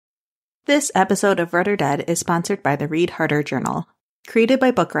This episode of Read or Dead is sponsored by the Read Harder Journal. Created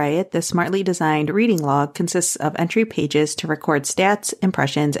by Book Riot, this smartly designed reading log consists of entry pages to record stats,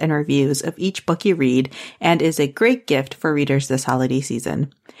 impressions, and reviews of each book you read, and is a great gift for readers this holiday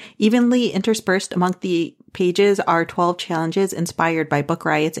season. Evenly interspersed among the pages are 12 challenges inspired by Book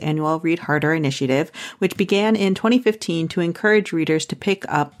Riot's annual Read Harder initiative, which began in 2015 to encourage readers to pick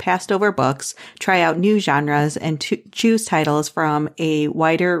up passed-over books, try out new genres, and choose titles from a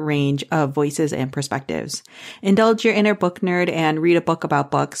wider range of voices and perspectives. Indulge your inner book nerd and read a book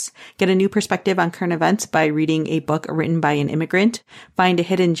about books. Get a new perspective on current events by reading a book written by an immigrant. Find a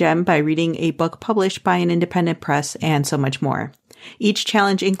hidden gem by reading a book published by an independent press, and so much more. Each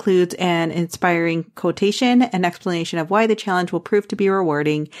challenge includes an inspiring quotation, an explanation of why the challenge will prove to be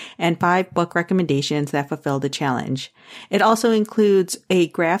rewarding, and 5 book recommendations that fulfill the challenge. It also includes a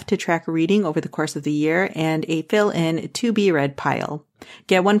graph to track reading over the course of the year and a fill-in to-be-read pile.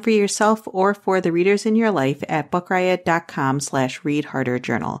 Get one for yourself or for the readers in your life at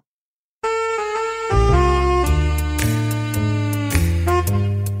bookriot.com/readharderjournal.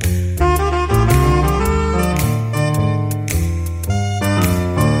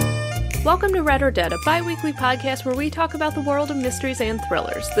 Welcome to Read or Dead, a bi-weekly podcast where we talk about the world of mysteries and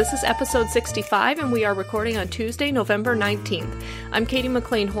thrillers. This is episode 65, and we are recording on Tuesday, November 19th. I'm Katie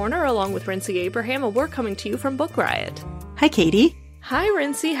McLean Horner, along with Rincey Abraham, and we're coming to you from Book Riot. Hi, Katie. Hi,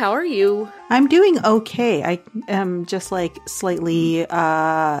 Rincey. How are you? I'm doing okay. I am just slightly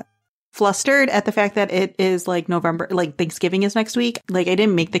flustered at the fact that it is November, Thanksgiving is next week. I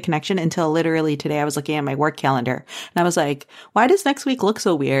didn't make the connection until literally today. I was looking at my work calendar and I was like, why does next week look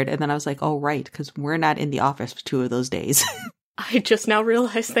so weird? And then I was like, oh, right, because we're not in the office for 2 of those days. I just now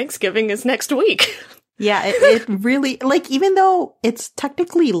realized Thanksgiving is next week. Yeah, it really, even though it's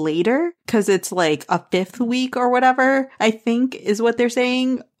technically later, because it's a 5th week or whatever, I think is what they're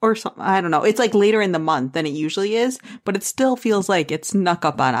saying, or something. I don't know. It's later in the month than it usually is, but it still feels like it snuck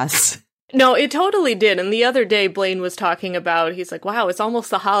up on us. No, it totally did. And the other day, Blaine was talking about, he's like, wow, it's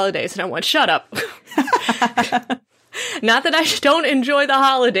almost the holidays. And I went, shut up. Not that I don't enjoy the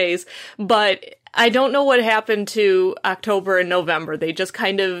holidays, but I don't know what happened to October and November. They just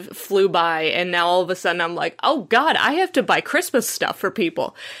kind of flew by, and now all of a sudden I'm like, oh God, I have to buy Christmas stuff for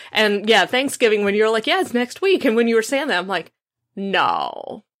people. And yeah, Thanksgiving, when you're like, yeah, it's next week. And when you were saying that, I'm like,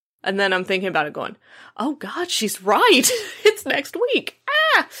 no. And then I'm thinking about it going, oh God, she's right. It's next week.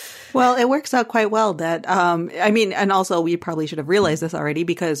 Ah! Well, it works out quite well that, and also we probably should have realized this already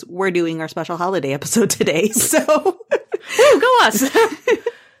because we're doing our special holiday episode today. So go us.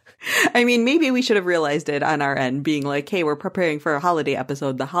 Maybe we should have realized it on our end, being like, hey, we're preparing for a holiday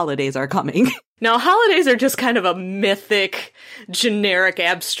episode. The holidays are coming. Now, holidays are just kind of a mythic, generic,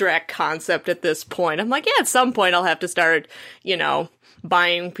 abstract concept at this point. I'm like, yeah, at some point I'll have to start,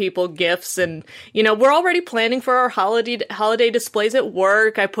 buying people gifts. And, we're already planning for our holiday displays at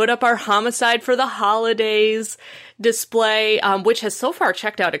work. I put up our Homicide for the Holidays display, which has so far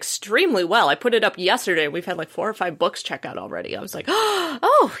checked out extremely well. I put it up yesterday. We've had 4 or 5 books check out already. I was like,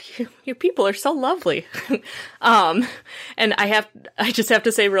 oh, you people are so lovely. And I just have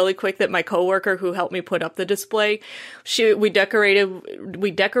to say really quick that my coworker who helped me put up the display, we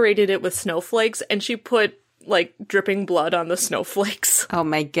decorated it with snowflakes, and she put dripping blood on the snowflakes. Oh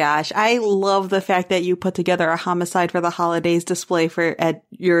my gosh. I love the fact that you put together a Homicide for the Holidays display at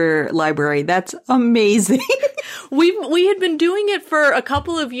your library. That's amazing. We had been doing it for a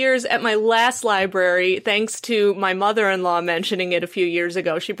couple of years at my last library, thanks to my mother-in-law mentioning it a few years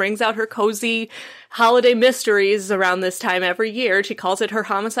ago. She brings out her cozy holiday mysteries around this time every year. She calls it her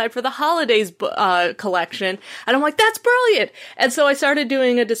Homicide for the Holidays collection. And I'm like, that's brilliant. And so I started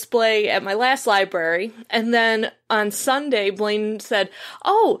doing a display at my last library. And then on Sunday, Blaine said,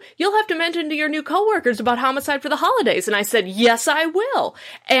 oh, you'll have to mention to your new coworkers about Homicide for the Holidays. And I said, yes, I will.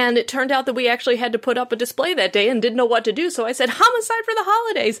 And it turned out that we actually had to put up a display that day and didn't know what to do. So I said, Homicide for the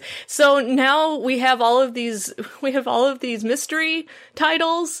Holidays. So now we have all of these mystery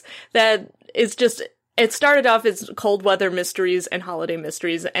titles that is just, it started off as cold weather mysteries and holiday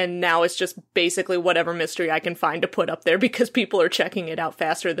mysteries, and now it's just basically whatever mystery I can find to put up there because people are checking it out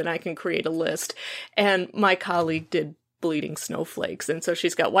faster than I can create a list. And my colleague did bleeding snowflakes, and so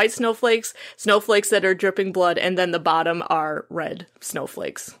she's got white snowflakes that are dripping blood, and then the bottom are red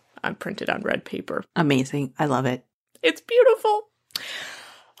snowflakes. I'm printed on red paper. Amazing. I love it. It's beautiful.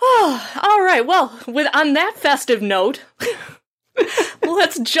 Oh, all right. Well, on that festive note,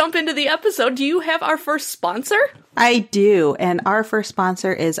 let's jump into the episode. Do you have our first sponsor? I do. And our first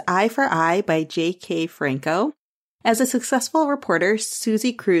sponsor is Eye for Eye by J.K. Franco. As a successful reporter,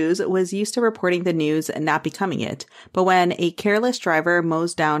 Susie Cruz was used to reporting the news and not becoming it. But when a careless driver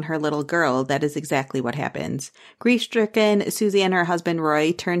mows down her little girl, that is exactly what happens. Grief-stricken, Susie and her husband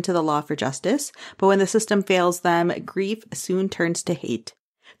Roy turn to the law for justice, but when the system fails them, grief soon turns to hate.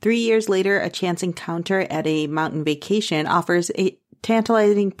 3 years later, a chance encounter at a mountain vacation offers a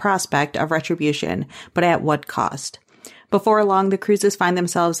tantalizing prospect of retribution, but at what cost? Before long, the Cruzes find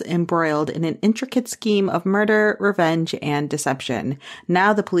themselves embroiled in an intricate scheme of murder, revenge, and deception.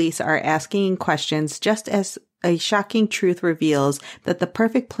 Now the police are asking questions just as a shocking truth reveals that the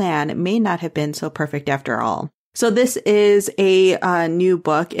perfect plan may not have been so perfect after all. So this is a new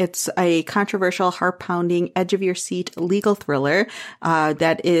book. It's a controversial, heart-pounding, edge-of-your-seat legal thriller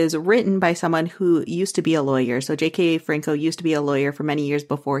that is written by someone who used to be a lawyer. So J.K. Franco used to be a lawyer for many years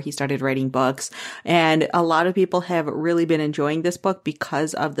before he started writing books. And a lot of people have really been enjoying this book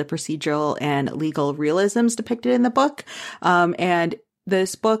because of the procedural and legal realisms depicted in the book. And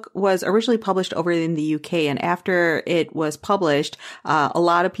this book was originally published over in the UK, and after it was published, a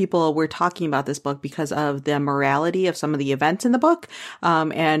lot of people were talking about this book because of the morality of some of the events in the book,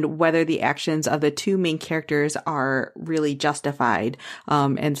 and whether the actions of the two main characters are really justified.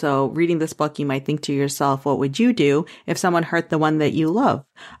 And so reading this book, you might think to yourself, what would you do if someone hurt the one that you love?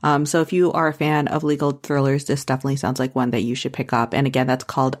 So if you are a fan of legal thrillers, this definitely sounds like one that you should pick up. And again, that's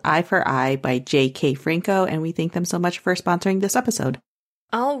called Eye for Eye by J.K. Franco, and we thank them so much for sponsoring this episode.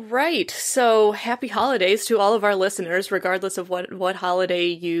 All right. So happy holidays to all of our listeners, regardless of what holiday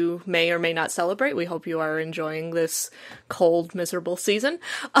you may or may not celebrate. We hope you are enjoying this cold, miserable season.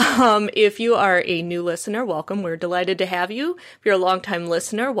 If you are a new listener, welcome. We're delighted to have you. If you're a longtime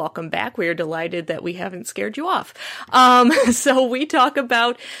listener, welcome back. We are delighted that we haven't scared you off. So we talk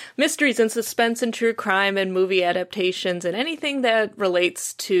about mysteries and suspense and true crime and movie adaptations and anything that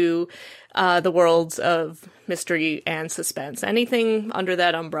relates to the worlds of mystery and suspense. Anything under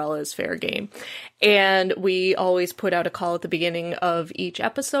that umbrella is fair game. And we always put out a call at the beginning of each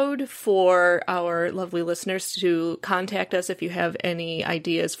episode for our lovely listeners to contact us if you have any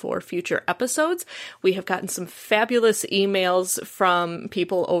ideas for future episodes. We have gotten some fabulous emails from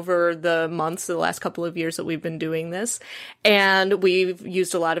people over the months, the last couple of years that we've been doing this. And we've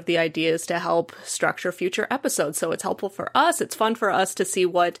used a lot of the ideas to help structure future episodes. So it's helpful for us. It's fun for us to see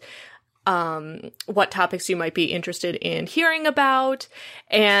what topics you might be interested in hearing about.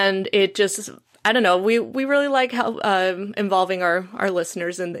 And it just, I don't know, we really like how involving our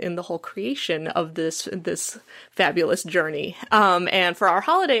listeners in the whole creation of this fabulous journey. And for our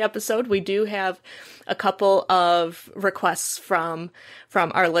holiday episode, we do have a couple of requests from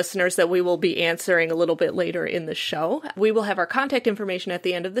our listeners that we will be answering a little bit later in the show. We will have our contact information at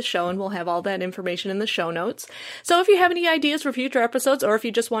the end of the show, and we'll have all that information in the show notes. So if you have any ideas for future episodes, or if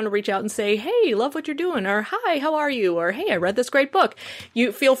you just want to reach out and say, hey, love what you're doing, or hi, how are you? Or hey, I read this great book,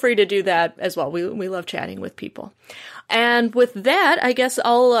 you feel free to do that as well. We love chatting with people. And with that, I guess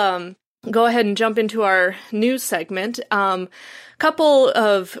I'll go ahead and jump into our news segment. Couple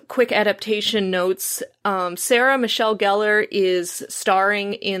of quick adaptation notes. Sarah Michelle Gellar is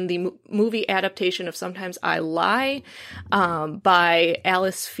starring in the movie adaptation of Sometimes I Lie by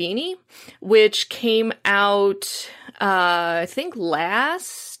Alice Feeney, which came out, I think,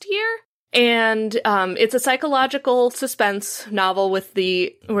 last year. And it's a psychological suspense novel where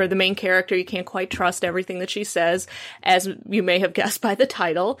the main character, you can't quite trust everything that she says, as you may have guessed by the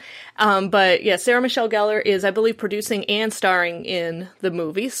title. But yeah, Sarah Michelle Gellar is, I believe, producing and starring in the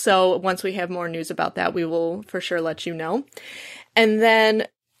movie. So once we have more news about that, we will for sure let you know. And then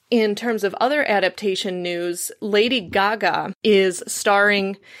in terms of other adaptation news, Lady Gaga is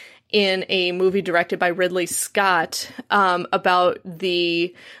starring in a movie directed by Ridley Scott about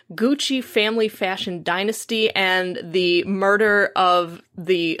the Gucci family fashion dynasty and the murder of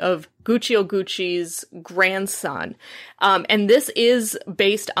Guccio Gucci's grandson. And this is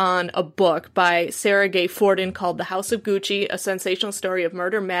based on a book by Sarah Gay Forden called The House of Gucci, a sensational story of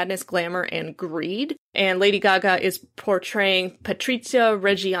murder, madness, glamour, and greed. And Lady Gaga is portraying Patrizia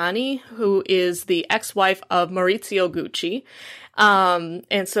Reggiani, who is the ex-wife of Maurizio Gucci.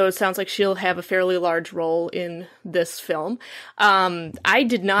 And so it sounds like she'll have a fairly large role in this film. I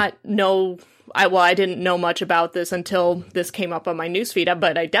did not know, I didn't know much about this until this came up on my newsfeed,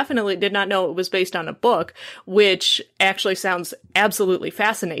 but I definitely did not know it was based on a book, which actually sounds absolutely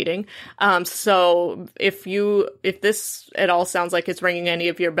fascinating. So if this at all sounds like it's ringing any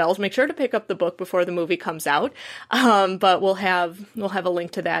of your bells, make sure to pick up the book before the movie comes out. But we'll have a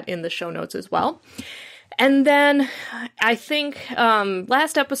link to that in the show notes as well. And then I think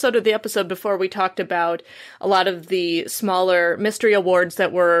last episode or the episode before, we talked about a lot of the smaller mystery awards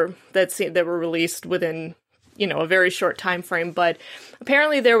that were released within a very short time frame. But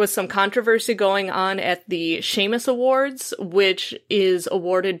apparently there was some controversy going on at the Seamus Awards, which is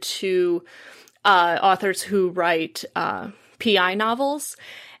awarded to authors who write PI novels.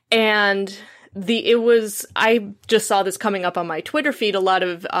 And I just saw this coming up on my Twitter feed. A lot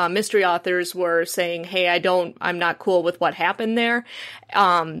of mystery authors were saying, hey, I'm not cool with what happened there.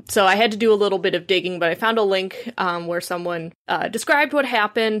 So I had to do a little bit of digging, but I found a link where someone described what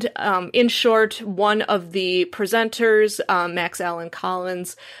happened. In short, one of the presenters, Max Allan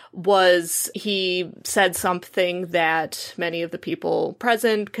Collins, he said something that many of the people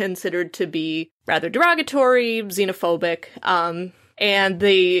present considered to be rather derogatory, xenophobic, and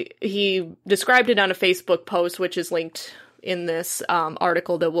he described it on a Facebook post, which is linked in this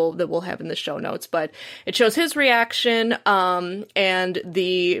article that we'll have in the show notes. But it shows his reaction and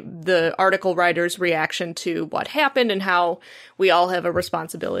the article writer's reaction to what happened and how we all have a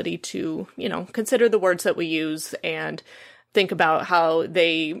responsibility to, consider the words that we use and think about how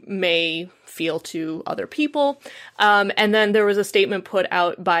they may feel to other people. And then there was a statement put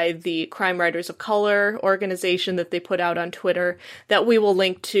out by the Crime Writers of Color organization that they put out on Twitter that we will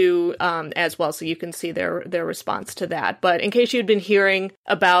link to as well, so you can see their response to that. But in case you'd been hearing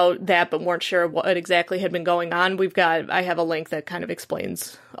about that but weren't sure what exactly had been going on, I have a link that kind of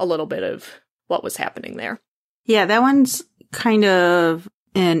explains a little bit of what was happening there. Yeah, that one's kind of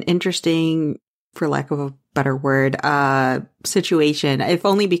an interesting, for lack of a better word, situation, if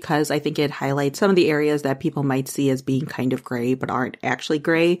only because I think it highlights some of the areas that people might see as being kind of gray, but aren't actually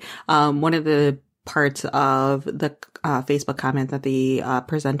gray. One of the parts of the Facebook comment that the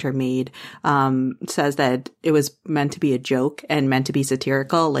presenter made says that it was meant to be a joke and meant to be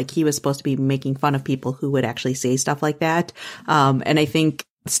satirical. Like, he was supposed to be making fun of people who would actually say stuff like that. And I think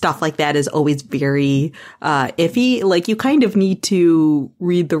stuff like that is always very iffy. Like, you kind of need to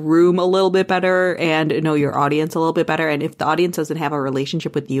read the room a little bit better and know your audience a little bit better. And if the audience doesn't have a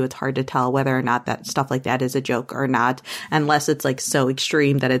relationship with you, it's hard to tell whether or not that stuff like that is a joke or not, unless it's like so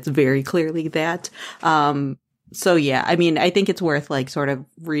extreme that it's very clearly that. So yeah, I mean, I think it's worth like sort of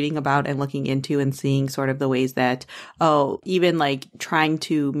reading about and looking into and seeing sort of the ways that, even like trying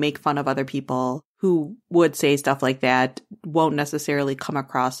to make fun of other people who would say stuff like that won't necessarily come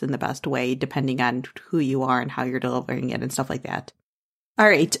across in the best way, depending on who you are and how you're delivering it and stuff like that. All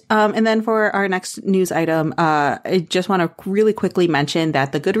right. And then for our next news item, I just want to really quickly mention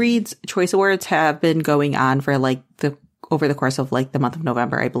that the Goodreads Choice Awards have been going on for like over the course of like the month of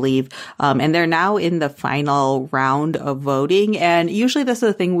November, I believe. And they're now in the final round of voting. And usually this is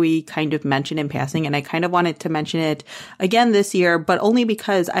a thing we kind of mention in passing. And I kind of wanted to mention it again this year, but only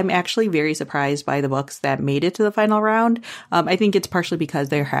because I'm actually very surprised by the books that made it to the final round. I think it's partially because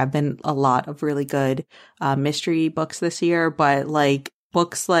there have been a lot of really good mystery books this year, but like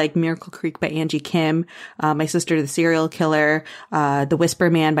books like Miracle Creek by Angie Kim, My Sister the Serial Killer, The Whisper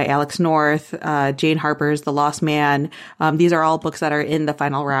Man by Alex North, Jane Harper's The Lost Man. These are all books that are in the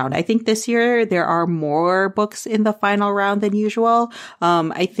final round. I think this year there are more books in the final round than usual.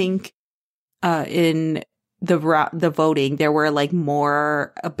 I think in the voting, there were like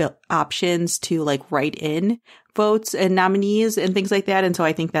more options to like write in votes and nominees and things like that. And so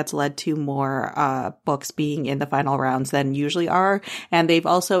I think that's led to more books being in the final rounds than usually are. And they've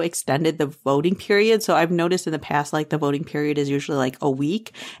also extended the voting period. So I've noticed in the past, like the voting period is usually like a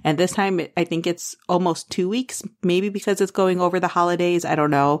week. And this time I think it's almost 2 weeks, maybe because it's going over the holidays. I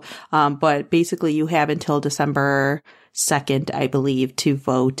don't know. But basically you have until December 2nd, I believe, to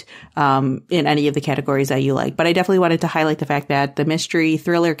vote in any of the categories that you like. But I definitely wanted to highlight the fact that the mystery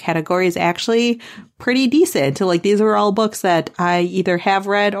thriller category is actually pretty decent. So like, these are all books that I either have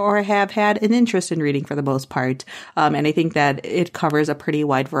read or have had an interest in reading for the most part. And I think that it covers a pretty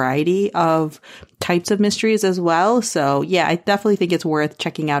wide variety of types of mysteries as well. So yeah, I definitely think it's worth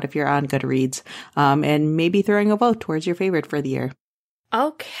checking out if you're on Goodreads, and maybe throwing a vote towards your favorite for the year.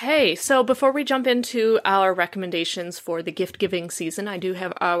 Okay, so before we jump into our recommendations for the gift-giving season, I do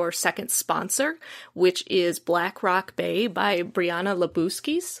have our second sponsor, which is Black Rock Bay by Brianna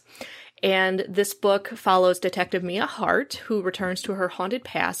Labuskis. And this book follows Detective Mia Hart, who returns to her haunted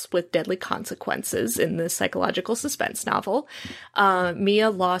past with deadly consequences in this psychological suspense novel. Mia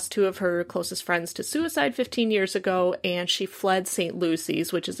lost two of her closest friends to suicide 15 years ago, and she fled St.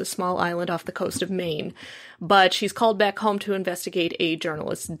 Lucy's, which is a small island off the coast of Maine. But she's called back home to investigate a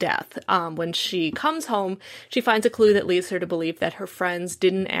journalist's death. When she comes home, she finds a clue that leads her to believe that her friends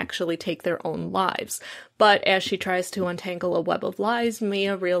didn't actually take their own lives. But as she tries to untangle a web of lies,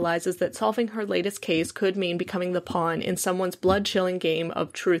 Mia realizes that solving her latest case could mean becoming the pawn in someone's blood-chilling game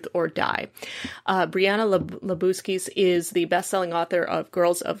of truth or die. Brianna Labuskis is the best-selling author of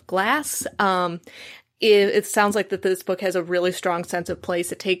Girls of Glass, it sounds like that this book has a really strong sense of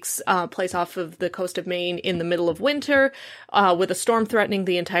place. It takes place off of the coast of Maine in the middle of winter, with a storm threatening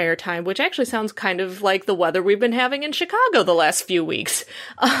the entire time, which actually sounds kind of like the weather we've been having in Chicago the last few weeks.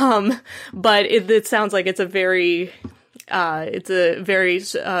 But it sounds like it's a very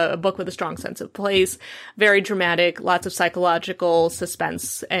a book with a strong sense of place, very dramatic, lots of psychological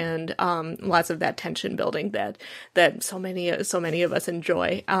suspense, and lots of that tension building that so many of us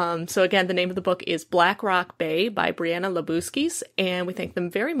enjoy. So again, the name of the book is Black Rock Bay by Brianna Labuskis, and we thank them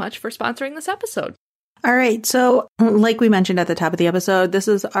very much for sponsoring this episode. All right. So like we mentioned at the top of the episode, this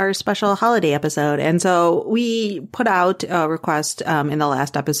is our special holiday episode. And so we put out a request in the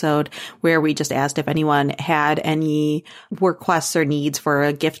last episode where we just asked if anyone had any requests or needs for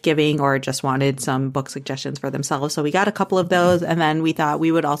a gift giving or just wanted some book suggestions for themselves. So we got a couple of those. And then we thought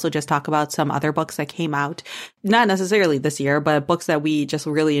we would also just talk about some other books that came out, not necessarily this year, but books that we just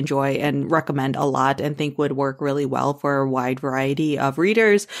really enjoy and recommend a lot and think would work really well for a wide variety of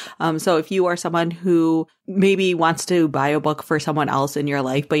readers. So if you are someone who maybe wants to buy a book for someone else in your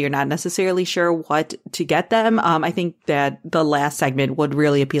life, but you're not necessarily sure what to get them, I think that the last segment would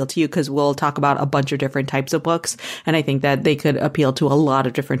really appeal to you because we'll talk about a bunch of different types of books. And I think that they could appeal to a lot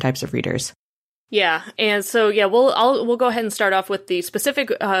of different types of readers. Yeah, and so we'll go ahead and start off with the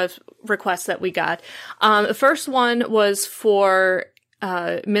specific requests that we got. The first one was for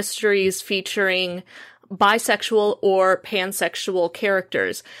mysteries featuring bisexual or pansexual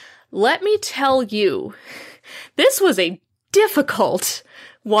characters. Let me tell you, this was a difficult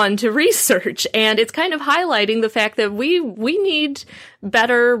one to research, and it's kind of highlighting the fact that we need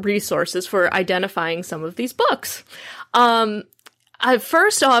better resources for identifying some of these books.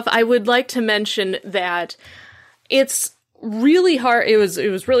 First off, I would like to mention that it's really hard. It was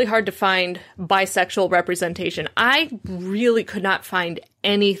really hard to find bisexual representation. I really could not find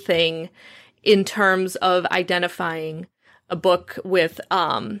anything in terms of identifying a book with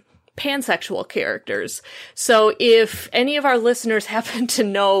pansexual characters. So if any of our listeners happen to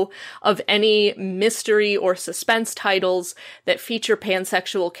know of any mystery or suspense titles that feature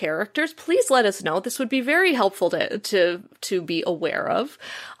pansexual characters, please let us know. This would be very helpful to be aware of.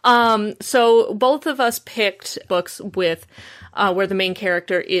 So both of us picked books with where the main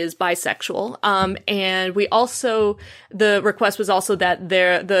character is bisexual. And we also, the request was also that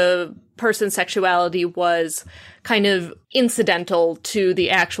the person's sexuality was kind of incidental to the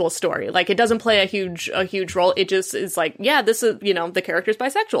actual story. Like, it doesn't play a huge role. It just is like, yeah, this is, the character's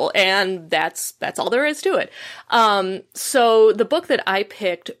bisexual, and that's all there is to it. So the book that I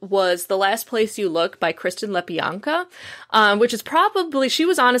picked was The Last Place You Look by Kristen Lepianka, which is probably, she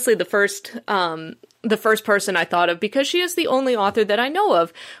was honestly the first person I thought of because she is the only author that I know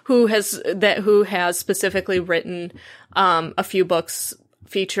of who has specifically written a few books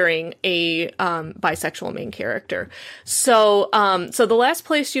featuring a bisexual main character. So The Last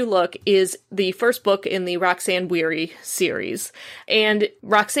Place You Look is the first book in the Roxane Weary series. And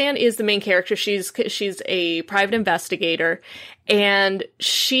Roxane is the main character. She's a private investigator, and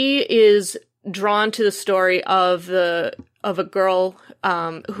she is drawn to the story of a girl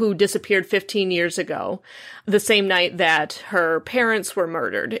who disappeared 15 years ago, the same night that her parents were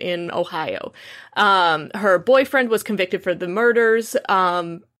murdered in Ohio. Her boyfriend was convicted for the murders,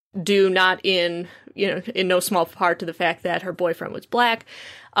 due not in no small part to the fact that her boyfriend was black.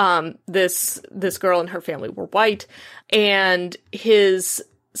 This girl and her family were white, and his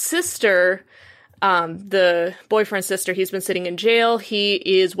sister, the boyfriend's sister, he's been sitting in jail. He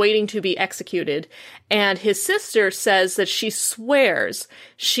is waiting to be executed. And his sister says that she swears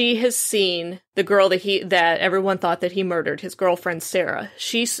she has seen the girl that everyone thought that he murdered, his girlfriend, Sarah.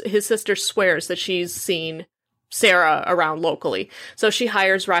 His sister swears that she's seen Sarah around locally. So she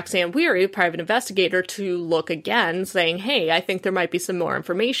hires Roxane Weary, a private investigator, to look again, saying, hey, I think there might be some more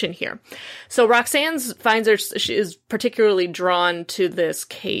information here. So Roxane she is particularly drawn to this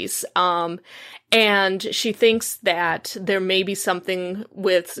case. And she thinks that there may be something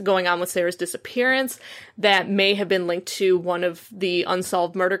going on with Sarah's disappearance that may have been linked to one of the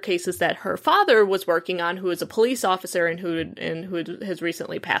unsolved murder cases that her father was working on, who is a police officer and who has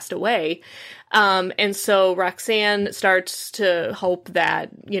recently passed away. And so Roxane starts to hope that,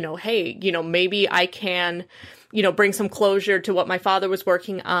 hey, maybe I can, bring some closure to what my father was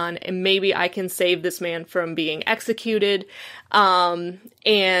working on, and maybe I can save this man from being executed. And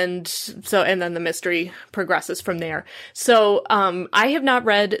then the mystery progresses from there. So, I have not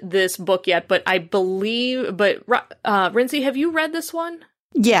read this book yet, but Rincy, have you read this one?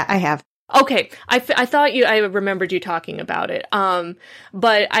 Yeah, I have. Okay. I thought I remembered you talking about it.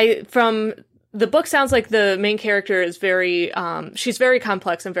 But from the book sounds like the main character is she's very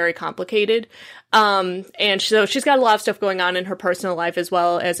complex and very complicated. And so she's got a lot of stuff going on in her personal life as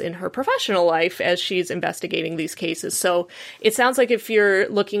well as in her professional life as she's investigating these cases. So it sounds like if you're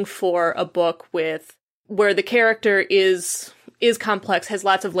looking for a book where the character is complex, has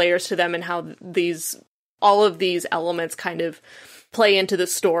lots of layers to them, and how all of these elements kind of play into the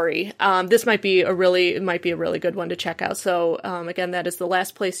story, this might be a really good one to check out. So again, that is The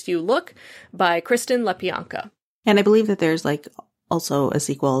Last Place You Look by Kristen LaBianca. And I believe that there's like also a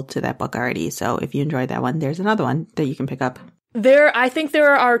sequel to that book already. So if you enjoyed that one, there's another one that you can pick up. I think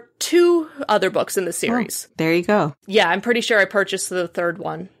there are 2 other books in the series. Oh, there you go. Yeah, I'm pretty sure I purchased the 3rd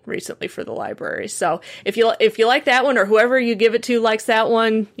one recently for the library. So if you like that one, or whoever you give it to likes that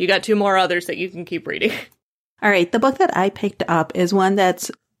one, you got 2 more others that you can keep reading. All right. The book that I picked up is one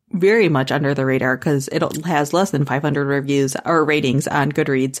that's very much under the radar because it has less than 500 reviews or ratings on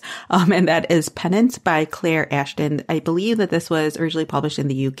Goodreads. And that is Penance by Claire Ashton. I believe that this was originally published in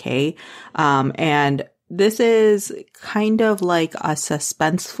the UK. And this is kind of like a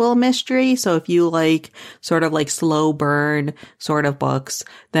suspenseful mystery. So if you like sort of like slow burn sort of books,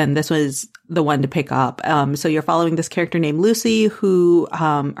 then this was the one to pick up. So you're following this character named Lucy who,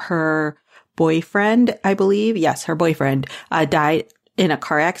 her boyfriend, I believe, yes, her boyfriend, died in a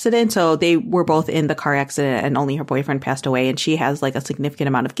car accident. So they were both in the car accident and only her boyfriend passed away. And she has like a significant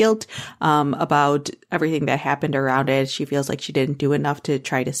amount of guilt, about everything that happened around it. She feels like she didn't do enough to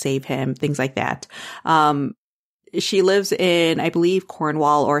try to save him, things like that. She lives in, I believe,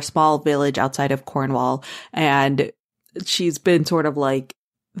 Cornwall, or a small village outside of Cornwall. And she's been sort of like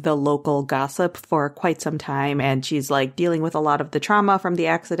the local gossip for quite some time. And she's like dealing with a lot of the trauma from the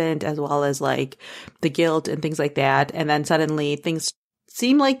accident, as well as like the guilt and things like that. And then suddenly things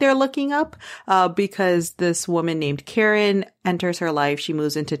seem like they're looking up, because this woman named Karen enters her life. She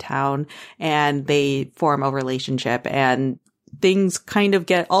moves into town and they form a relationship, and things kind of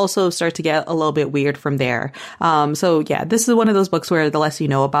start to get a little bit weird from there. So yeah, this is one of those books where the less you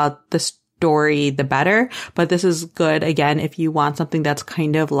know about the story, the better. But this is good, again, if you want something that's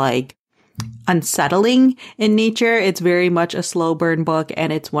kind of like unsettling in nature. It's very much a slow burn book,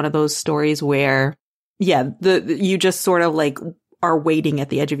 and it's one of those stories where, yeah, you just sort of like are waiting at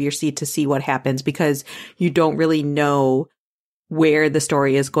the edge of your seat to see what happens, because you don't really know where the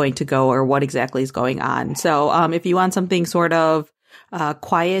story is going to go or what exactly is going on. So, if you want something sort of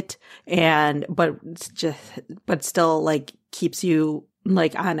quiet but still like keeps you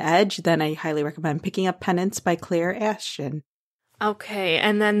like on edge, then I highly recommend picking up Penance by Claire Ashton. Okay,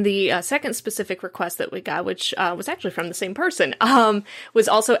 and then the second specific request that we got, which was actually from the same person, was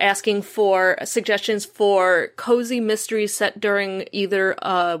also asking for suggestions for cozy mysteries set during either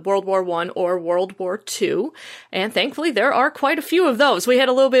World War I or World War II. And thankfully, there are quite a few of those. We had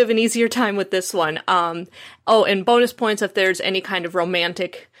a little bit of an easier time with this one. And bonus points if there's any kind of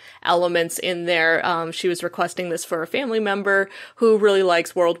romantic elements in there. She was requesting this for a family member who really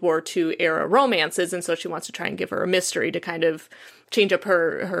likes World War II era romances, and so she wants to try and give her a mystery to kind of change up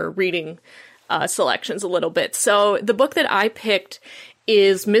her reading selections a little bit. So the book that I picked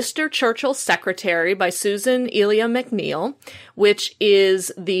is Mr. Churchill's Secretary by Susan Elia McNeill, which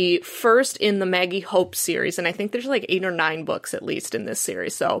is the first in the Maggie Hope series. And I think there's like 8 or 9 books at least in this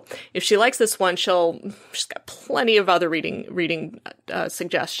series. So if she likes this one, she's got plenty of other reading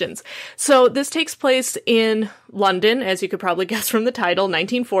suggestions. So this takes place in London, as you could probably guess from the title,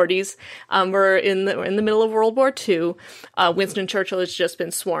 1940s. We're in the middle of World War II. Winston Churchill has just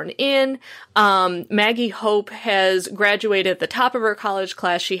been sworn in. Maggie Hope has graduated at the top of her college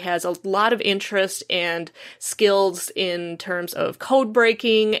class. She has a lot of interest and skills in terms of code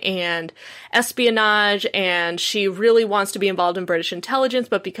breaking and espionage, and she really wants to be involved in British intelligence,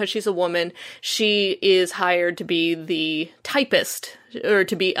 but because she's a woman, she is hired to be the typist, or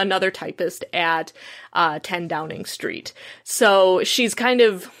to be another typist at 10 Downing Street. So she's kind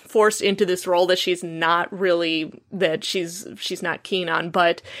of forced into this role that she's not keen on,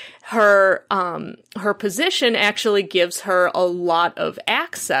 but her position actually gives her a lot of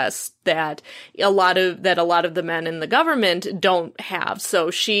access that a lot of the men in the government don't have.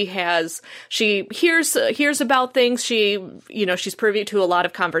 So she hears about things. She's privy to a lot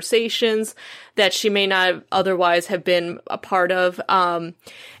of conversations that she may not otherwise have been a part of.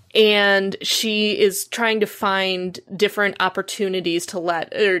 And she is trying to find different opportunities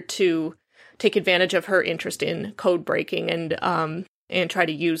to take advantage of her interest in code breaking and try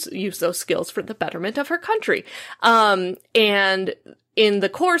to use those skills for the betterment of her country. And in the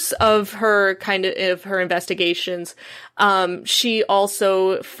course of her investigations, she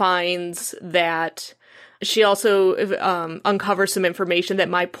also finds that She also uncovers some information that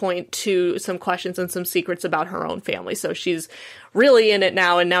might point to some questions and some secrets about her own family. So she's really in it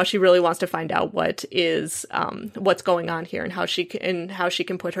now, and now she really wants to find out what's going on here and how she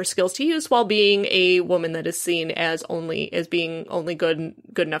can put her skills to use while being a woman that is seen as being only good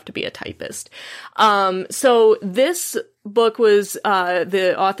enough to be a typist. So this book was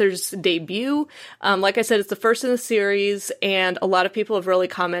the author's debut. Like I said, it's the first in the series, and a lot of people have really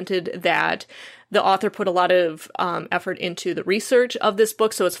commented that the author put a lot of effort into the research of this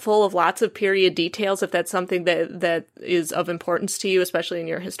book, so it's full of lots of period details, if that's something that is of importance to you, especially in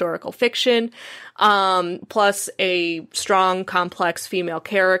your historical fiction, plus a strong, complex female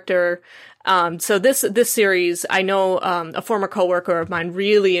character. So this series, I know, a former coworker of mine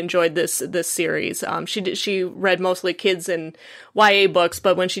really enjoyed this series. She read mostly kids and YA books,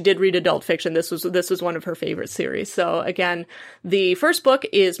 but when she did read adult fiction, this was one of her favorite series. So again, the first book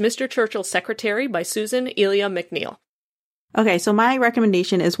is Mr. Churchill's Secretary by Susan Elia McNeill. Okay, so my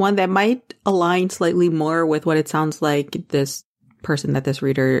recommendation is one that might align slightly more with what it sounds like this person that this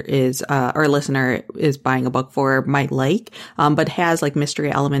reader is, or listener is buying a book for might like, but has like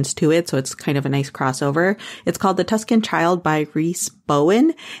mystery elements to it. So it's kind of a nice crossover. It's called The Tuscan Child by Rhys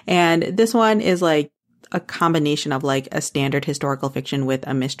Bowen. And this one is like a combination of like a standard historical fiction with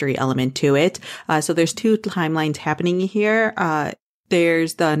a mystery element to it. So there's two timelines happening here.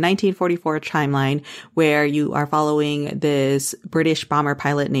 There's the 1944 timeline where you are following this British bomber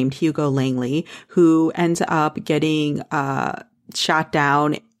pilot named Hugo Langley, who ends up getting, shot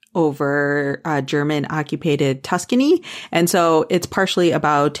down over German occupied Tuscany. And so it's partially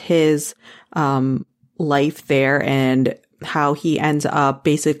about his life there and how he ends up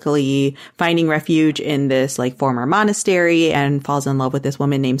basically finding refuge in this like former monastery and falls in love with this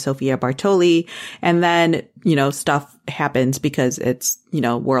woman named Sofia Bartoli. And then, stuff happens because it's,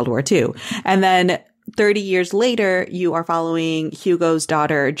 World War II. And then 30 years later, you are following Hugo's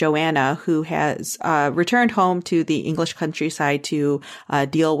daughter, Joanna, who has returned home to the English countryside to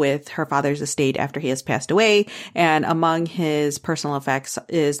deal with her father's estate after he has passed away. And among his personal effects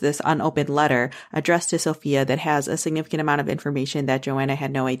is this unopened letter addressed to Sophia that has a significant amount of information that Joanna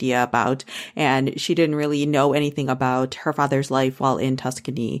had no idea about. And she didn't really know anything about her father's life while in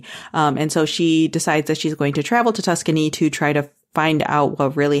Tuscany. And so she decides that she's going to travel to Tuscany to try to find out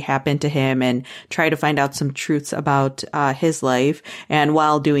what really happened to him and try to find out some truths about his life. And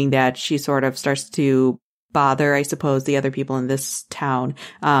while doing that, she sort of starts to bother, I suppose, the other people in this town,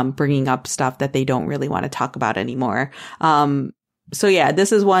 bringing up stuff that they don't really want to talk about anymore. So yeah,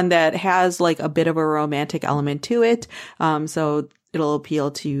 this is one that has like a bit of a romantic element to it. So it'll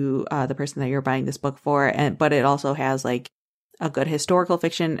appeal to the person that you're buying this book for, but it also has like a good historical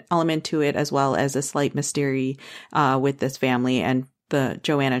fiction element to it, as well as a slight mystery with this family and the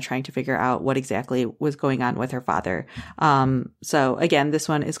Joanna trying to figure out what exactly was going on with her father. So again, this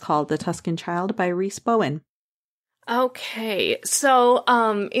one is called The Tuscan Child by Rhys Bowen. Okay, so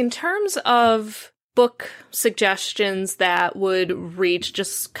in terms of book suggestions that would reach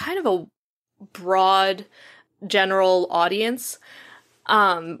just kind of a broad general audience,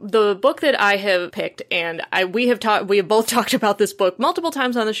 the book that I have picked, and we have both talked about this book multiple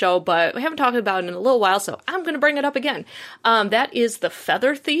times on the show, but we haven't talked about it in a little while, so I'm going to bring it up again. That is The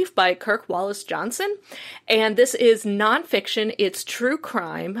Feather Thief by Kirk Wallace Johnson. And this is nonfiction. It's true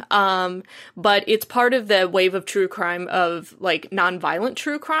crime. But it's part of the wave of true crime of like nonviolent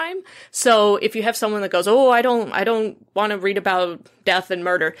true crime. So if you have someone that goes, "Oh, I don't want to read about death and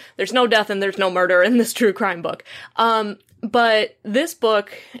murder," there's no death and there's no murder in this true crime book. But this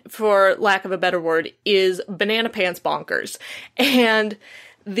book, for lack of a better word, is banana pants bonkers. And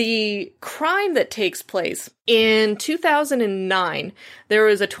the crime that takes place in 2009, there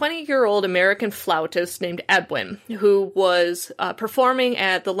was a 20-year-old American flautist named Edwin who was performing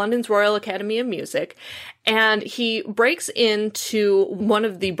at the London's Royal Academy of Music, and he breaks into one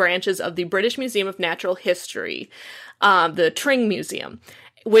of the branches of the British Museum of Natural History, the Tring Museum,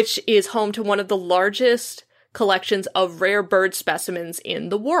 which is home to one of the largest collections of rare bird specimens in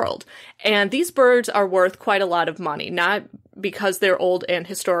the world. And these birds are worth quite a lot of money, not because they're old and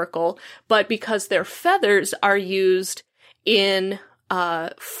historical, but because their feathers are used in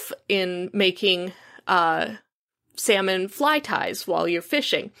making salmon fly ties while you're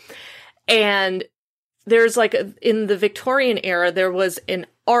fishing. And there's like in the Victorian era, there was an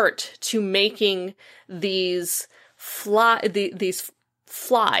art to making these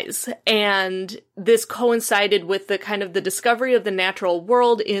flies, and this coincided with the kind of the discovery of the natural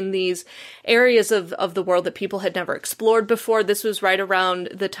world in these areas of the world that people had never explored before. This was right around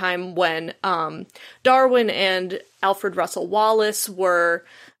the time when Darwin and Alfred Russel Wallace were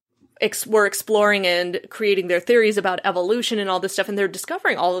were exploring and creating their theories about evolution and all this stuff, and they're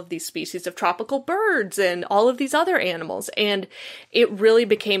discovering all of these species of tropical birds and all of these other animals. And it really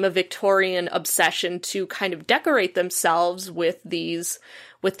became a Victorian obsession to kind of decorate themselves with these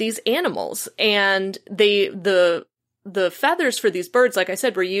animals. And the feathers for these birds, like I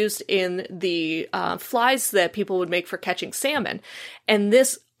said, were used in the flies that people would make for catching salmon. And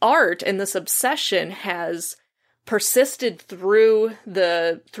this art and this obsession has persisted through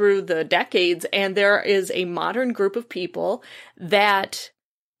the decades, and there is a modern group of people that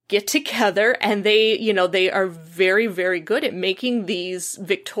get together, and they are very, very good at making these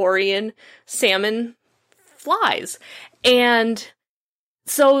Victorian salmon flies. And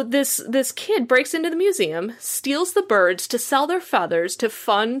so this kid breaks into the museum, steals the birds to sell their feathers to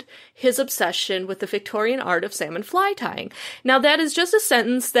fund his obsession with the Victorian art of salmon fly tying. Now, that is just a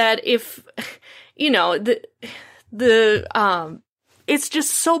sentence that if, it's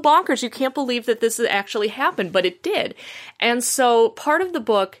just so bonkers. You can't believe that this actually happened, but it did. And so part of the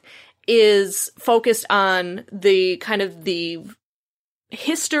book is focused on the kind of the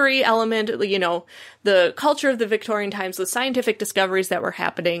history element, the culture of the Victorian times, the scientific discoveries that were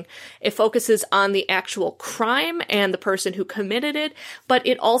happening. It focuses on the actual crime and the person who committed it, but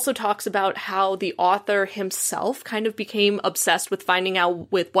it also talks about how the author himself kind of became obsessed with finding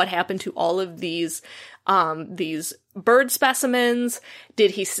out with what happened to all of these bird specimens.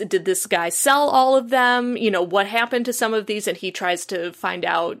 Did this guy sell all of them? What happened to some of these? And he tries to find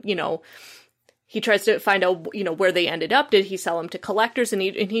out, where they ended up. Did he sell them to collectors? And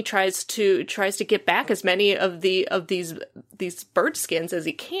he tries to get back as many of these bird skins as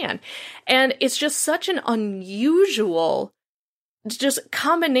he can. And it's just such an unusual just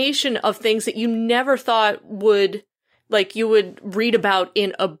combination of things that you never thought you would read about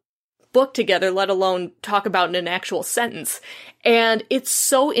in a book together, let alone talk about in an actual sentence. And it's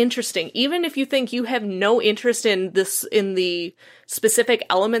so interesting. Even if you think you have no interest in the specific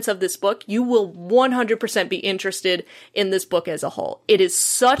elements of this book, you will 100% be interested in this book as a whole. It is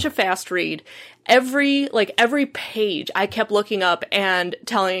such a fast read. Every page I kept looking up and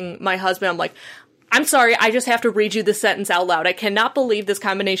telling my husband, I'm like, I'm sorry, I just have to read you this sentence out loud. I cannot believe this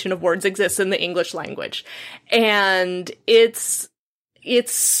combination of words exists in the English language. And it's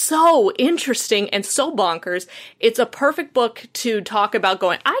so interesting and so bonkers. It's a perfect book to talk about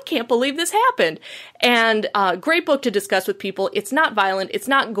going, I can't believe this happened. And a great book to discuss with people. It's not violent. It's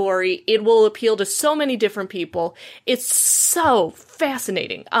not gory. It will appeal to so many different people. It's so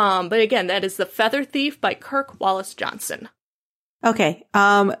fascinating. But again, that is The Feather Thief by Kirk Wallace Johnson. Okay.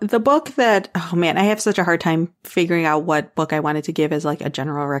 The book that, oh man, I have such a hard time figuring out what book I wanted to give as like a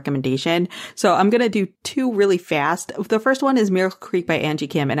general recommendation. So I'm going to do two really fast. The first one is Miracle Creek by Angie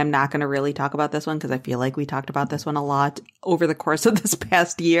Kim. And I'm not going to really talk about this one because I feel like we talked about this one a lot over the course of this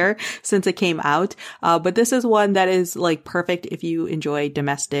past year since it came out. But this is one that is like perfect if you enjoy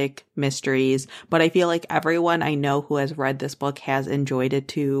domestic mysteries. But I feel like everyone I know who has read this book has enjoyed it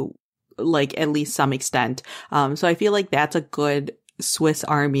to like at least some extent. So I feel like that's a good Swiss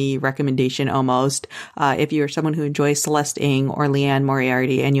Army recommendation almost. If you're someone who enjoys Celeste Ng or Leanne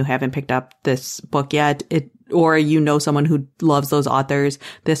Moriarty and you haven't picked up this book yet, or someone who loves those authors,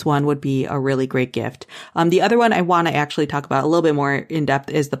 this one would be a really great gift. The other one I want to actually talk about a little bit more in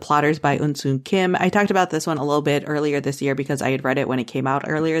depth is The Plotters by Eunsoon Kim. I talked about this one a little bit earlier this year because I had read it when it came out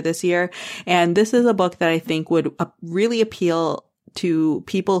earlier this year. And this is a book that I think would really appeal to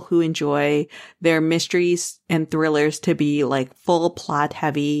people who enjoy their mysteries and thrillers to be like full plot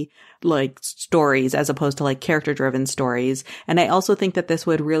heavy, like stories as opposed to like character driven stories. And I also think that this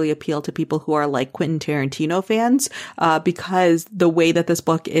would really appeal to people who are like Quentin Tarantino fans, because the way that this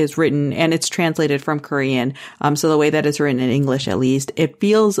book is written, and it's translated from Korean. So the way that it's written in English, at least, it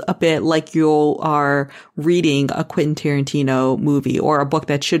feels a bit like you are reading a Quentin Tarantino movie or a book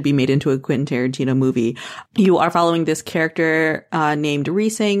that should be made into a Quentin Tarantino movie. You are following this character, named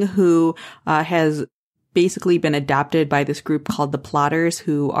Rising, who, has basically been adopted by this group called the Plotters,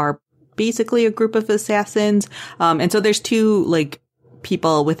 who are basically a group of assassins. And so there's two like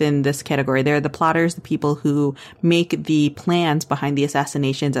people within this category. There are the plotters, the people who make the plans behind the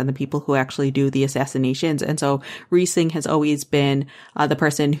assassinations, and the people who actually do the assassinations. And so Rising has always been the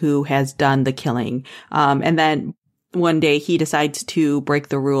person who has done the killing. And then one day he decides to break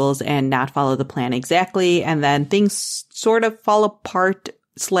the rules and not follow the plan exactly. And then things sort of fall apart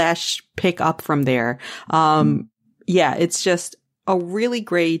 / pick up from there. Yeah, it's just a really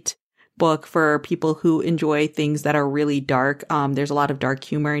great book for people who enjoy things that are really dark. There's a lot of dark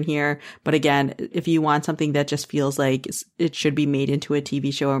humor in here. But again, if you want something that just feels like it should be made into a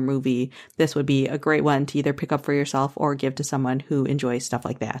TV show or movie, this would be a great one to either pick up for yourself or give to someone who enjoys stuff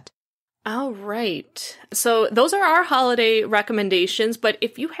like that. All right. So those are our holiday recommendations, but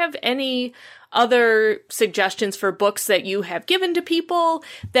if you have any other suggestions for books that you have given to people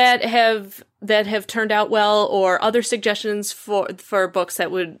that have turned out well, or other suggestions for books that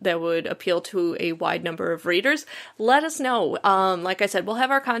would appeal to a wide number of readers, let us know. Like I said, we'll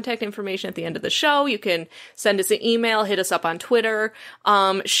have our contact information at the end of the show. You can send us an email, hit us up on Twitter,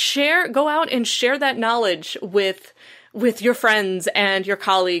 go out and share that knowledge with your friends and your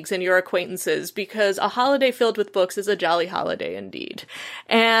colleagues and your acquaintances, because a holiday filled with books is a jolly holiday indeed.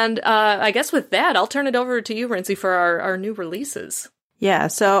 And I guess with that, I'll turn it over to you, Rincey, for our new releases. Yeah,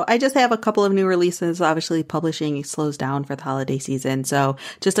 so I just have a couple of new releases. Obviously, publishing slows down for the holiday season, so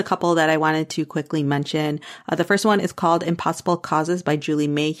just a couple that I wanted to quickly mention. The first one is called Impossible Causes by Julie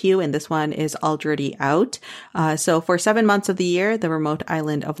Mayhew, and this one is already out. So for 7 months of the year, the remote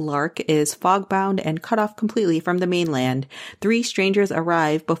island of Lark is fog-bound and cut off completely from the mainland. 3 strangers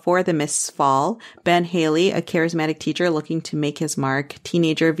arrive before the mists fall: Ben Haley, a charismatic teacher looking to make his mark;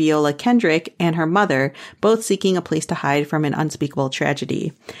 teenager Viola Kendrick and her mother, both seeking a place to hide from an unspeakable tragedy.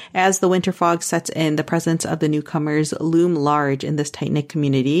 As the winter fog sets in, the presence of the newcomers loom large in this tight-knit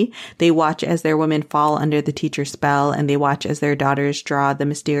community. They watch as their women fall under the teacher's spell, and they watch as their daughters draw the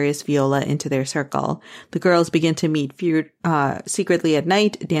mysterious Viola into their circle. The girls begin to meet secretly at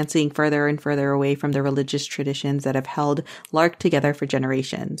night, dancing further and further away from the religious traditions that have held Lark together for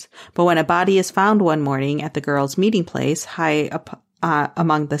generations. But when a body is found one morning at the girls' meeting place, high up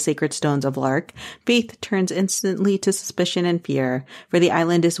among the sacred stones of Lark, faith turns instantly to suspicion and fear, for the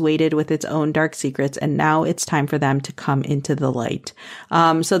island is weighted with its own dark secrets, and now it's time for them to come into the light.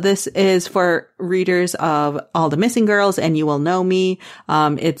 So this is for readers of All the Missing Girls and You Will Know Me.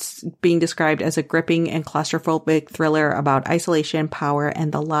 It's being described as a gripping and claustrophobic thriller about isolation, power,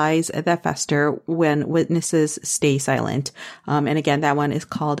 and the lies that fester when witnesses stay silent. And again, that one is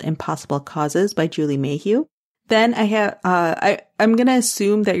called Impossible Causes by Julie Mayhew. Then I have, I'm going to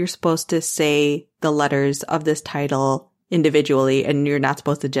assume that you're supposed to say the letters of this title individually, and you're not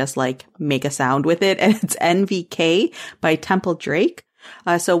supposed to just like make a sound with it. And it's NVK by Temple Drake.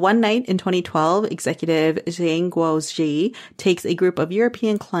 So one night in 2012, executive Zhang Guozhi takes a group of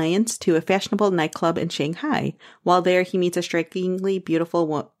European clients to a fashionable nightclub in Shanghai. While there, he meets a strikingly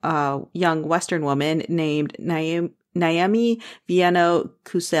beautiful young Western woman named Naomi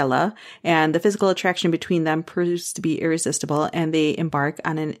Viano-Kusela, and the physical attraction between them proves to be irresistible, and they embark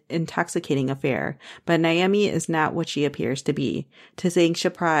on an intoxicating affair. But Naomi is not what she appears to be. To Zhang's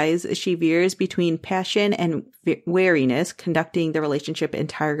surprise, she veers between passion and wariness, conducting the relationship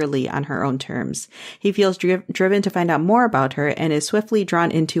entirely on her own terms. He feels driven to find out more about her and is swiftly drawn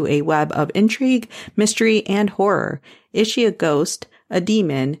into a web of intrigue, mystery, and horror. Is she a ghost, a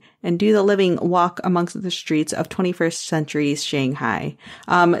demon, and do the living walk amongst the streets of 21st century Shanghai?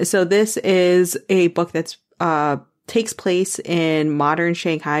 So this is a book that's takes place in modern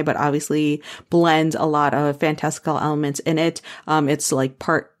Shanghai, but obviously blends a lot of fantastical elements in it. It's like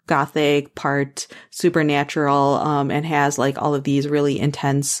part gothic, part supernatural, and has like all of these really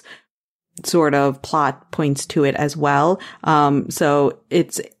intense sort of plot points to it as well. So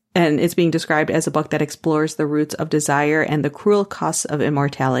it's being described as a book that explores the roots of desire and the cruel costs of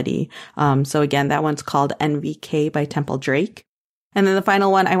immortality. So again, that one's called NVK by Temple Drake. And then the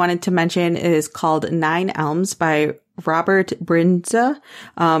final one I wanted to mention is called 9 Elms by Robert Brindza.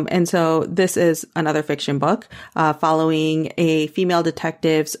 And so this is another fiction book, following a female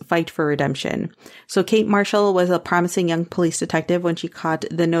detective's fight for redemption. So Kate Marshall was a promising young police detective when she caught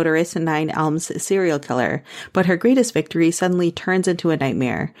the notorious 9 Elms serial killer. But her greatest victory suddenly turns into a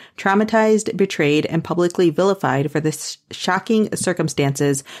nightmare. Traumatized, betrayed, and publicly vilified for the shocking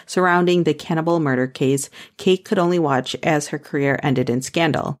circumstances surrounding the cannibal murder case, Kate could only watch as her career ended in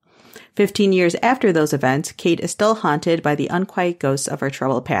scandal. 15 years after those events, Kate is still haunted by the unquiet ghosts of her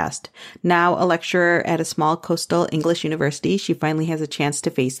troubled past. Now a lecturer at a small coastal English university, she finally has a chance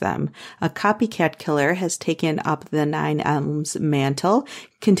to face them. A copycat killer has taken up the 9 Elms mantle,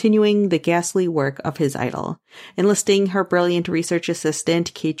 continuing the ghastly work of his idol. Enlisting her brilliant research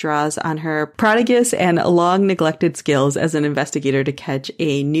assistant, Kate draws on her prodigious and long-neglected skills as an investigator to catch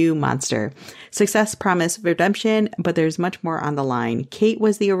a new monster. Success promised redemption, but there's much more on the line. Kate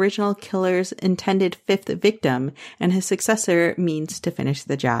was the original killer's intended 5th victim, and his successor means to finish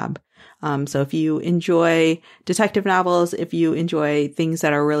the job. So if you enjoy detective novels, if you enjoy things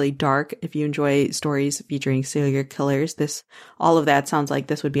that are really dark, if you enjoy stories featuring serial killers, all of that sounds like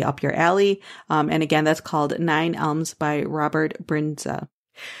this would be up your alley. And again, that's called 9 Elms by Robert Brindza.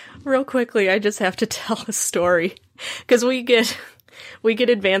 Real quickly, I just have to tell a story, because we get we get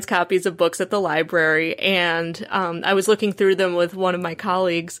advance copies of books at the library, and I was looking through them with one of my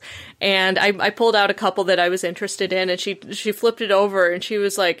colleagues, and I pulled out a couple that I was interested in, and she flipped it over, and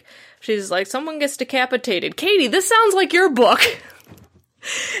she's like, someone gets decapitated. Katie, this sounds like your book.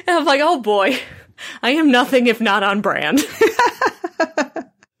 And I'm like, oh boy, I am nothing if not on brand.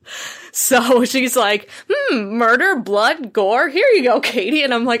 So she's like, murder, blood, gore, here you go, Katie.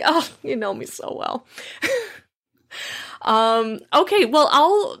 And I'm like, oh, you know me so well. Okay, well,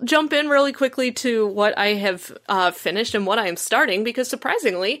 I'll jump in really quickly to what I have finished and what I am starting, because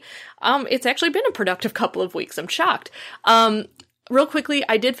surprisingly, it's actually been a productive couple of weeks. I'm shocked. Real quickly,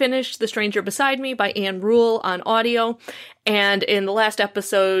 I did finish The Stranger Beside Me by Ann Rule on audio, and in the last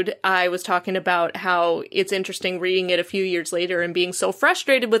episode, I was talking about how it's interesting reading it a few years later and being so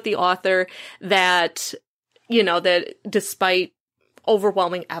frustrated with the author that, you know, that despite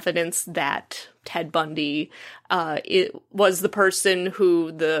overwhelming evidence that Ted Bundy it was the person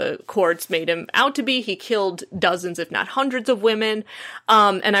who the courts made him out to be. He killed dozens, if not hundreds of women.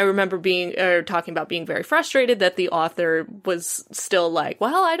 And I remember talking about being very frustrated that the author was still like,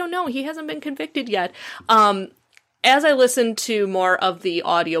 well, I don't know. He hasn't been convicted yet. As I listened to more of the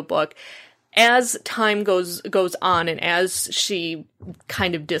audiobook, as time goes on and as she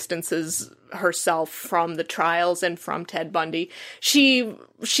kind of distances herself from the trials and from Ted Bundy, she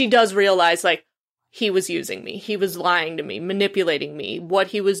does realize, like, he was using me. He was lying to me, manipulating me. What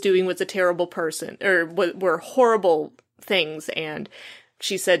he was doing was a terrible person, or were horrible things. And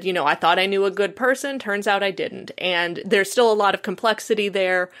she said, you know, I thought I knew a good person. Turns out I didn't. And there's still a lot of complexity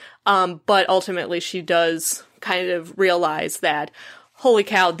there. But ultimately she does kind of realize that, holy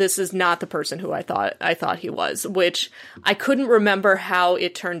cow, this is not the person who I thought he was, which I couldn't remember how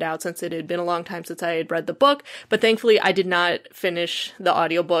it turned out since it had been a long time since I had read the book. But thankfully I did not finish the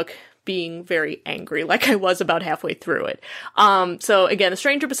audiobook being very angry like I was about halfway through it. So again, The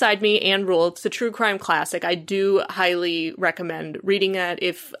Stranger Beside Me, Ann Rule, it's a true crime classic. I do highly recommend reading that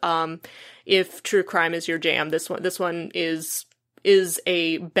if true crime is your jam. This one is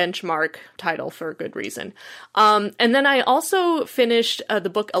a benchmark title for a good reason. And then I also finished the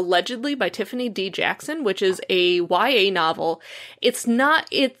book Allegedly by Tiffany D. Jackson, which is a YA novel. It's not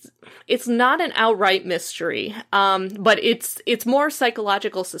an outright mystery, but it's more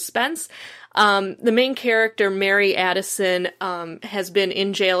psychological suspense. The main character, Mary Addison, has been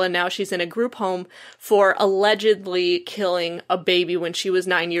in jail, and now she's in a group home for allegedly killing a baby when she was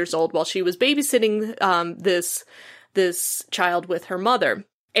 9 years old while she was babysitting this child with her mother.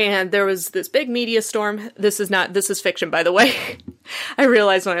 And there was this big media storm. This is fiction, by the way. I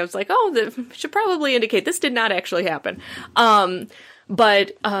realized when I was like, should probably indicate this did not actually happen.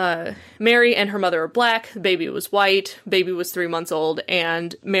 But Mary and her mother are black. The baby was white. Baby was 3 months old,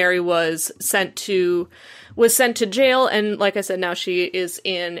 and Mary was sent to jail. And like I said, now she is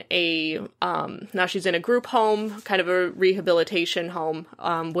in she's in a group home, kind of a rehabilitation home,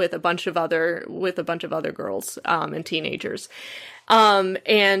 with a bunch of other girls, and teenagers.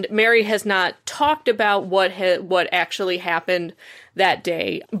 And Mary has not talked about what actually happened that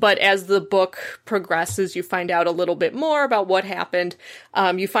day. But as the book progresses, you find out a little bit more about what happened.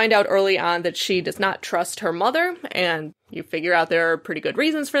 You find out early on that she does not trust her mother, and you figure out there are pretty good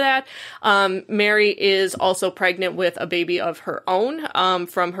reasons for that. Mary is also pregnant with a baby of her own,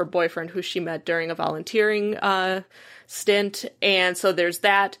 from her boyfriend who she met during a volunteering stint. And so there's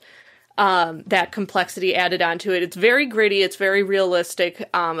that complexity added onto it. It's very gritty. It's very realistic,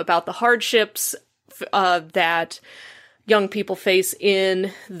 about the hardships that young people face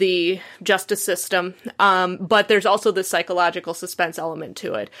in the justice system. But there's also this psychological suspense element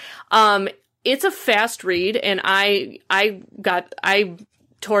to it. It's a fast read, and I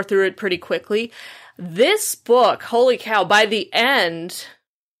tore through it pretty quickly. This book, holy cow, by the end,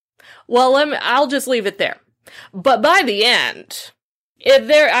 well, I'll just leave it there. But by the end,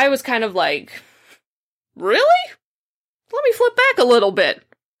 I was kind of like, really? Let me flip back a little bit.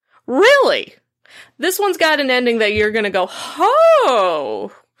 Really? This one's got an ending that you're gonna go,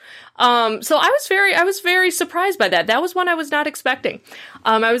 oh. So I was very surprised by that. That was one I was not expecting.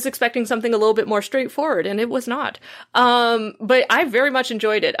 I was expecting something a little bit more straightforward, and it was not. But I very much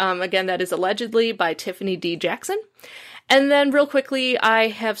enjoyed it. Again, that is Allegedly by Tiffany D. Jackson. And then real quickly, I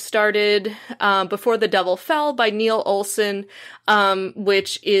have started Before the Devil Fell by Neil Olson,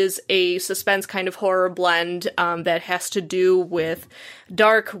 which is a suspense kind of horror blend that has to do with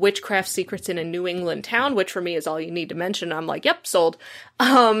dark witchcraft secrets in a New England town, which for me is all you need to mention. I'm like, yep, sold.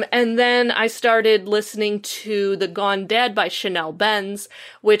 And then I started listening to The Gone Dead by Chanel Benz,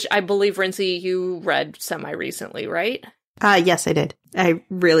 which I believe, Rinsey, you read semi-recently, right? Yes, I did. I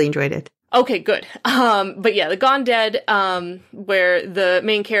really enjoyed it. Okay, good. But yeah, The Gone Dead, where the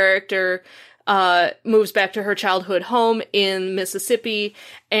main character moves back to her childhood home in Mississippi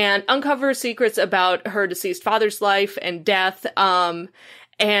and uncovers secrets about her deceased father's life and death.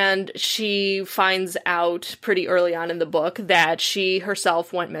 And she finds out pretty early on in the book that she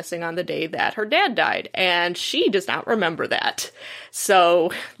herself went missing on the day that her dad died, and she does not remember that.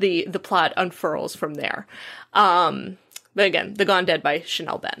 So the plot unfurls from there. But again, The Gone Dead by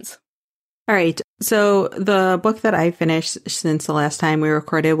Chanel Benz. All right. So the book that I finished since the last time we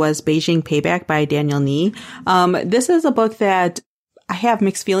recorded was Beijing Payback by Daniel Nee. This is a book that I have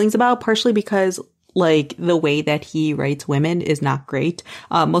mixed feelings about, partially because like the way that he writes women is not great.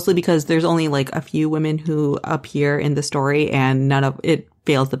 Mostly because there's only like a few women who appear in the story and none of it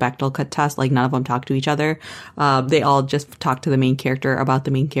fails the Bechdel cut test. Like none of them talk to each other. They all just talk to the main character about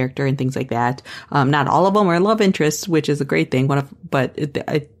the main character and things like that. Not all of them are love interests, which is a great thing.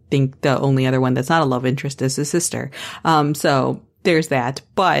 I think the only other one that's not a love interest is his sister. So there's that.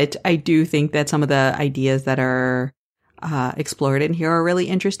 But I do think that some of the ideas that are explored in here are really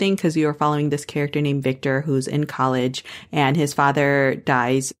interesting, because you are following this character named Victor who's in college and his father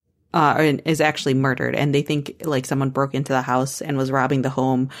dies and is actually murdered, and they think like someone broke into the house and was robbing the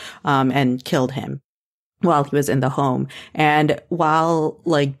home and killed him while he was in the home. And while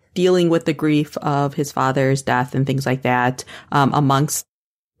like dealing with the grief of his father's death and things like that, amongst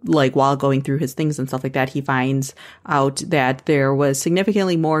like while going through his things and stuff like that, he finds out that there was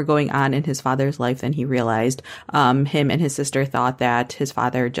significantly more going on in his father's life than he realized. Him and his sister thought that his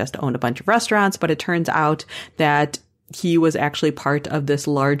father just owned a bunch of restaurants, but it turns out that he was actually part of this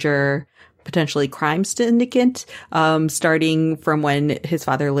larger, potentially crime syndicate, starting from when his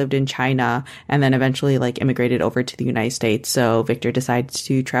father lived in China and then eventually like immigrated over to the United States. So Victor decides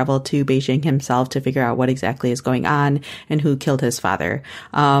to travel to Beijing himself to figure out what exactly is going on and who killed his father.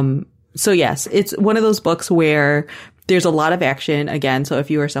 So yes, it's one of those books where there's a lot of action again. So if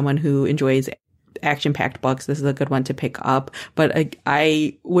you are someone who enjoys action-packed books, this is a good one to pick up. But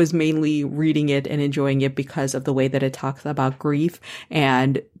I was mainly reading it and enjoying it because of the way that it talks about grief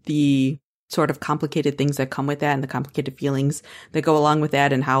and the sort of complicated things that come with that and the complicated feelings that go along with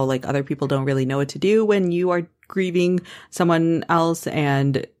that, and how like other people don't really know what to do when you are grieving someone else,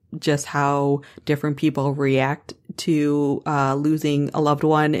 and just how different people react to losing a loved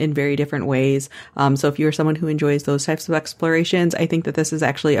one in very different ways. So if you're someone who enjoys those types of explorations, I think that this is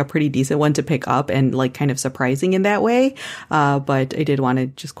actually a pretty decent one to pick up and like kind of surprising in that way. But I did want to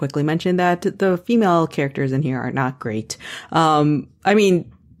just quickly mention that the female characters in here are not great. I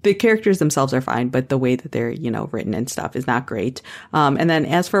mean, the characters themselves are fine, but the way that they're, written and stuff is not great. And then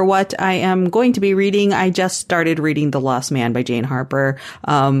as for what I am going to be reading, I just started reading The Lost Man by Jane Harper.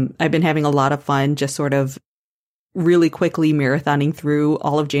 I've been having a lot of fun just sort of really quickly marathoning through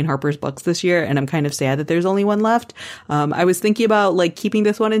all of Jane Harper's books this year, and I'm kind of sad that there's only one left. I was thinking about like keeping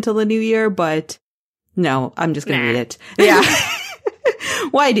this one until the new year, but no, I'm just going to read it. Yeah.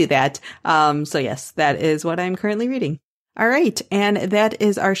 Why do that? So yes, that is what I'm currently reading. All right. And that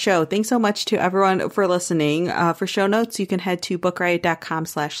is our show. Thanks so much to everyone for listening. For show notes, you can head to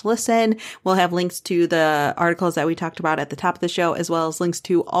bookriot.com/listen. We'll have links to the articles that we talked about at the top of the show, as well as links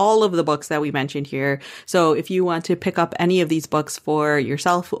to all of the books that we mentioned here. So if you want to pick up any of these books for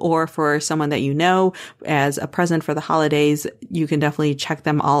yourself or for someone that you know as a present for the holidays, you can definitely check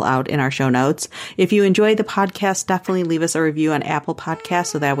them all out in our show notes. If you enjoy the podcast, definitely leave us a review on Apple Podcasts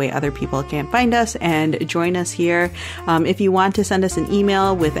so that way other people can find us and join us here. If you want to send us an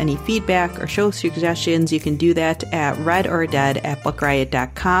email with any feedback or show suggestions, you can do that at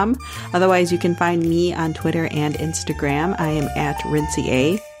readordead@bookriot.com. Otherwise, you can find me on Twitter and Instagram. I am at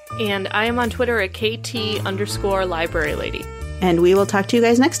RincyA. And I am on Twitter at KT_library lady. And we will talk to you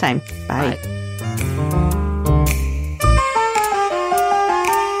guys next time. Bye.